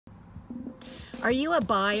Are you a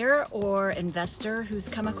buyer or investor who's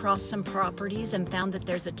come across some properties and found that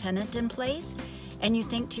there's a tenant in place? And you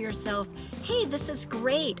think to yourself, hey, this is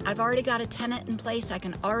great. I've already got a tenant in place. I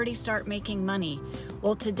can already start making money.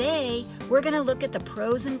 Well, today we're going to look at the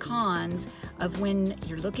pros and cons of when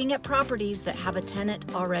you're looking at properties that have a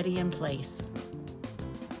tenant already in place.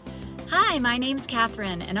 Hi, my name's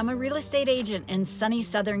Catherine, and I'm a real estate agent in sunny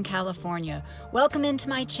Southern California. Welcome into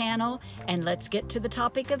my channel, and let's get to the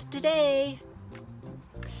topic of today.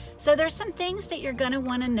 So there's some things that you're going to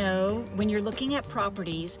want to know when you're looking at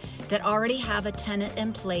properties that already have a tenant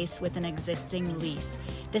in place with an existing lease.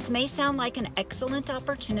 This may sound like an excellent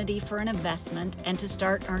opportunity for an investment and to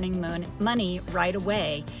start earning money right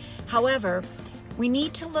away. However, we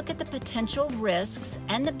need to look at the potential risks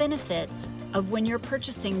and the benefits of when you're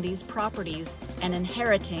purchasing these properties and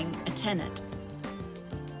inheriting a tenant.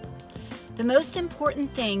 The most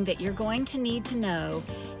important thing that you're going to need to know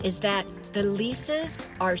is that the leases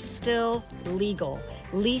are still legal.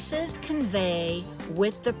 Leases convey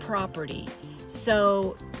with the property.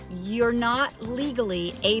 So you're not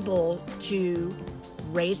legally able to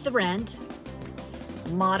raise the rent,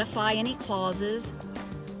 modify any clauses,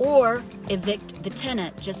 or evict the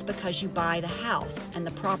tenant just because you buy the house and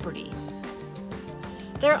the property.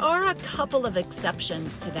 There are a couple of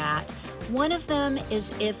exceptions to that. One of them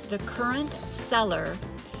is if the current seller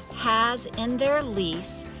has in their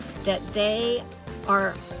lease that they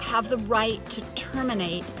have the right to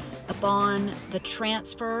terminate upon the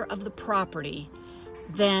transfer of the property,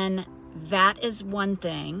 then that is one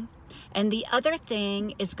thing. And the other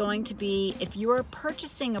thing is going to be if you are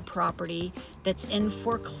purchasing a property that's in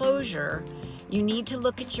foreclosure, you need to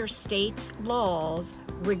look at your state's laws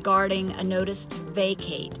regarding a notice to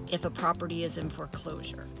vacate if a property is in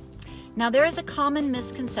foreclosure. Now, there is a common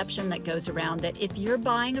misconception that goes around that if you're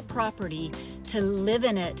buying a property to live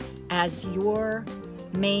in it as your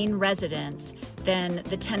main residence, then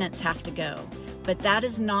the tenants have to go. But that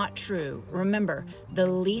is not true. Remember, the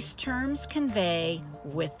lease terms convey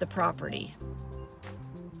with the property.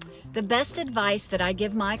 The best advice that I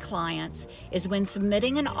give my clients is when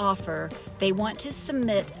submitting an offer, they want to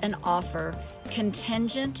submit an offer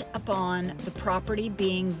contingent upon the property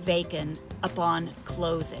being vacant upon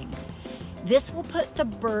closing. This will put the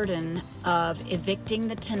burden of evicting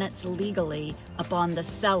the tenants legally upon the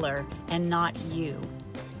seller and not you.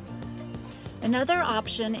 Another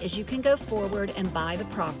option is you can go forward and buy the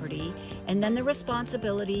property, and then the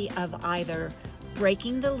responsibility of either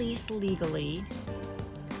breaking the lease legally,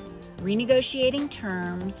 renegotiating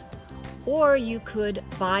terms, or you could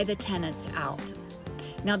buy the tenants out.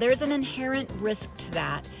 Now, there's an inherent risk to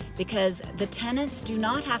that because the tenants do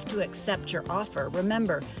not have to accept your offer.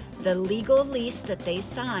 Remember, the legal lease that they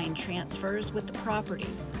sign transfers with the property.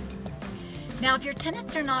 Now, if your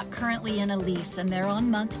tenants are not currently in a lease and they're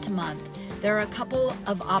on month to month, there are a couple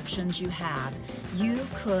of options you have. You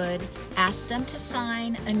could ask them to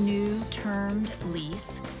sign a new termed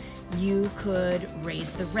lease. You could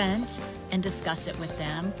raise the rent and discuss it with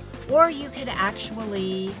them, or you could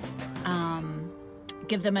actually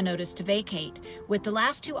give them a notice to vacate. With the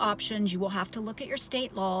last two options, you will have to look at your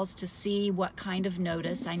state laws to see what kind of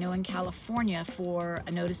notice. I know in California for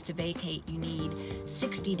a notice to vacate you need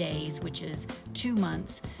 60 days, which is 2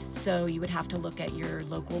 months. So you would have to look at your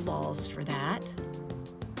local laws for that.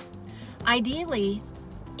 Ideally,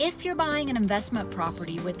 if you're buying an investment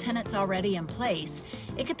property with tenants already in place,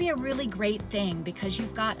 it could be a really great thing because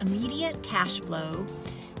you've got immediate cash flow.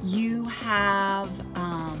 You have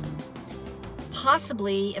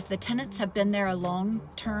possibly, if the tenants have been there a long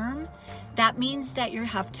term, that means that you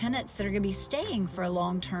have tenants that are going to be staying for a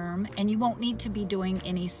long term, and you won't need to be doing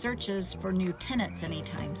any searches for new tenants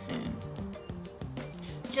anytime soon.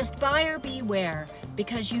 Just buyer beware,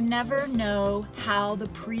 because you never know how the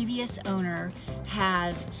previous owner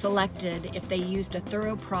has selected if they used a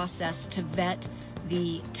thorough process to vet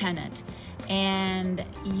the tenant. And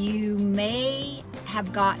you may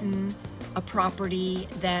have gotten a property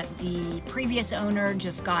that the previous owner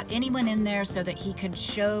just got anyone in there so that he could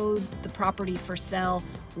show the property for sale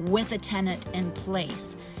with a tenant in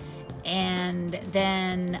place. And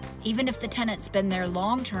then even if the tenant's been there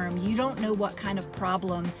long term, you don't know what kind of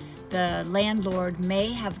problem the landlord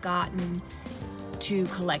may have gotten to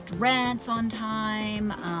collect rents on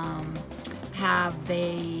time. Have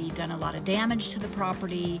they done a lot of damage to the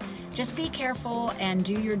property? Just be careful and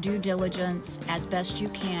do your due diligence as best you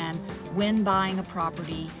can when buying a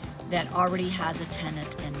property that already has a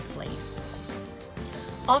tenant in place.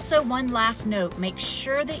 Also, one last note, make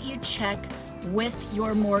sure that you check with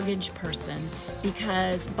your mortgage person,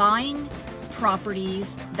 because buying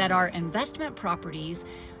properties that are investment properties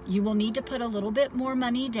You will need to put a little bit more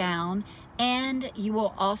money down, and you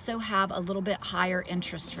will also have a little bit higher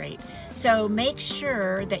interest rate. So make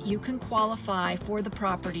sure that you can qualify for the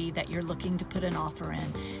property that you're looking to put an offer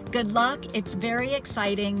in. Good luck. It's very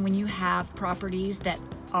exciting when you have properties that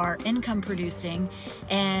are income producing,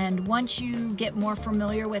 and once you get more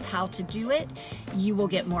familiar with how to do it, you will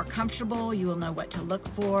get more comfortable, you will know what to look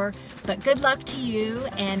for. But good luck to you,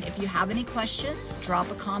 and if you have any questions, drop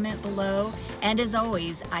a comment below, and as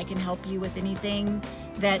always, I can help you with anything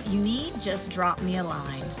that you need. Just drop me a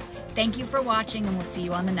line. Thank you for watching, and we'll see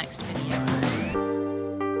you on the next video.